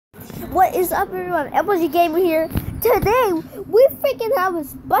What is up, everyone? LG Gamer here. Today, we freaking have a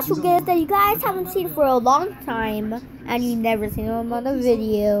special guest that you guys haven't seen for a long time, and you never seen him on a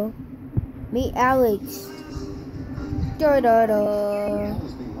video. Meet Alex.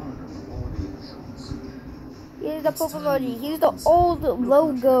 Here's the poop emoji. Here's the old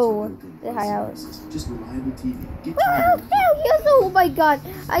logo. Say hi, Alex. Just reliable TV. Oh my god.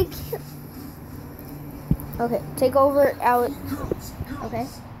 I can't. Okay, take over, Alex. Okay.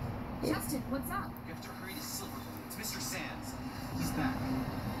 Justin, what's up? You have to hurry to Silver. It's Mr. Sands. He's back.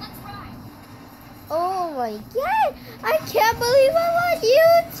 Let's ride. Oh my god! I can't believe I'm on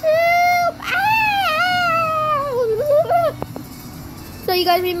YouTube! Ah! So you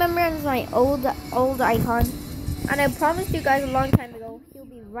guys remember my old icon? And I promised you guys a long time ago he'll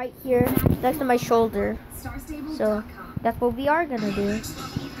be right here next to my shoulder. So that's what we are gonna do.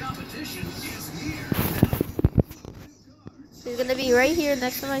 He's gonna be right here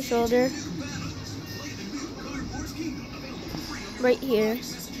next to my shoulder. Right here.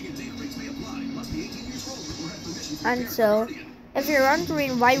 And so, if you're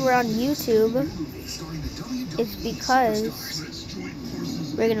wondering why we're on YouTube, it's because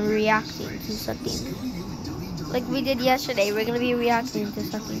we're gonna be reacting to something. Like we did yesterday, we're gonna be reacting to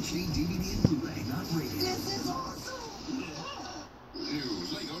something.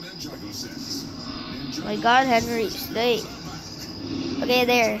 My god, Henry, stay. Okay,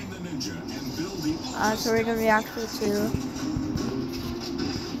 there. So we're gonna react to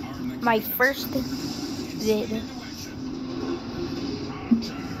my first vid.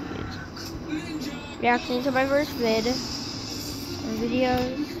 Reacting to my first vid. And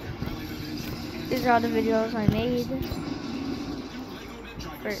videos. These are all the videos I made.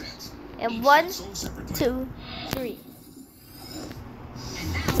 First. And 1, 2, 3.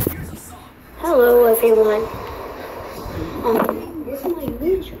 Hello everyone. This is my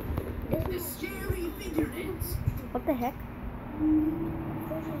ninja. What the heck?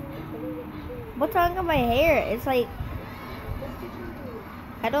 What's wrong with my hair? It's like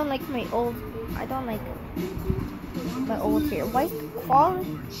I don't like my old hair. Why is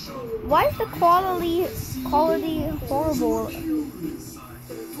the quality horrible?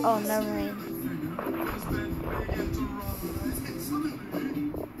 Oh, never mind.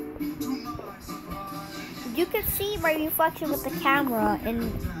 You can see my reflection with the camera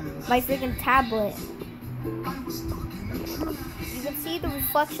in my freaking tablet. You can see the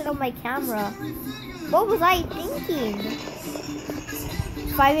reflection of my camera. What was I thinking?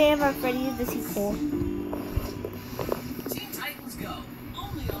 5 AM at Freddy's the sequel. Teen Titans Go.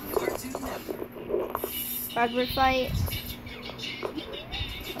 Only on Cartoon Network. Fragment fight.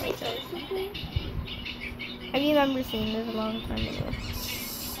 I remember seeing this a long time ago.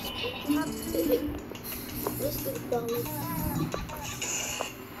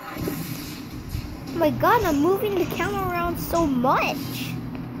 Oh my god, I'm moving the camera around so much.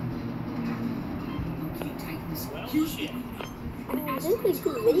 This is a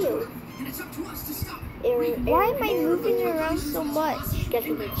good video. Why am I moving it around so much? Guess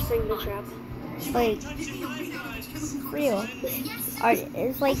we can spring the trap. Like, real.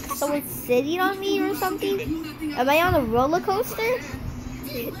 Is like someone sitting on me or something? Am I on a roller coaster?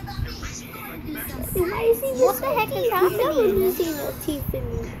 What the heck is happening?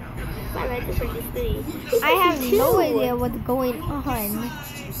 I have no idea what's going on.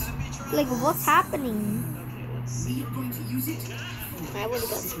 Like, what's happening? I would have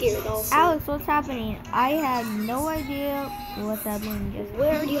got scared also. Alex, what's happening? I have no idea what's happening. Just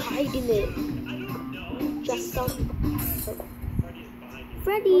Where are you hiding it? Just some.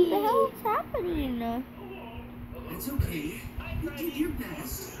 Freddy! what the hell is happening? It's okay. You did your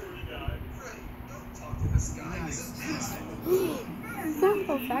best. That's so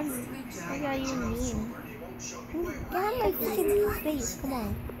funny. What do you mean? Get out of my freaking face, come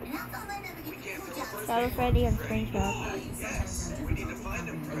on. Shadow Freddy and Springtrap.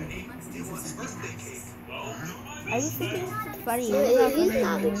 I was thinking it's funny. He's not a girl. I think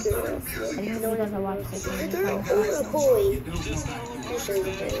he doesn't watch this A one. girl or a boy? I'll show you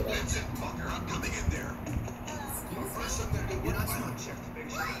later.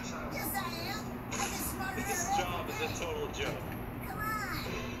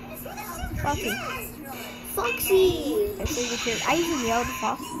 Foxy. Foxy! My favorite character. I even yelled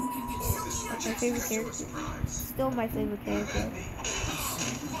Foxy. That's my favorite character. Still my favorite character.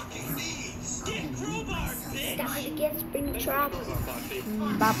 Die again, spring trap.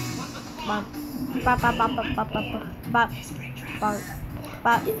 Bop. Bop. Bop, bop, bop, bop, bop, bop, bop. Bop.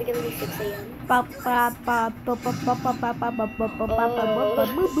 Bop. Is it gonna be 6 a.m.? Bop, bop, bop, bop, bop, bop, bop, bop, bop, bop, bop, bop, bop,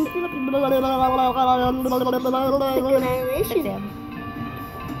 Synchronization.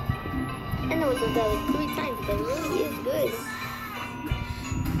 said that like 3 times, but it really is good.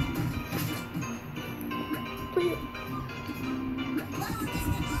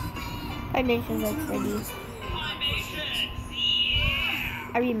 Five Nations X ready.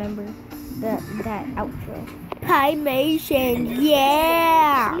 I remember that outro. Pymation,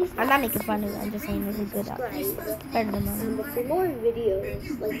 yeah! I'm not making fun of it, I'm just saying it's a good outro. Better than mine. But for more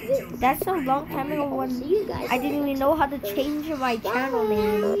videos like this, That's a long time ago when see you guys. I didn't even know how to change my channel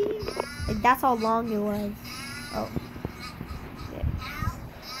name. Like, that's how long it was. Oh. Yeah.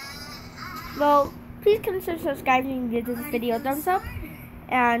 Well, please consider subscribing and give this video a thumbs up.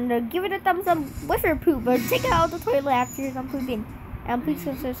 And give it a thumbs up with your poop. Or take it out of the toilet after you're done pooping. And please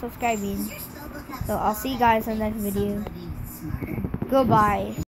consider subscribing. So I'll see you guys in the next video. Goodbye.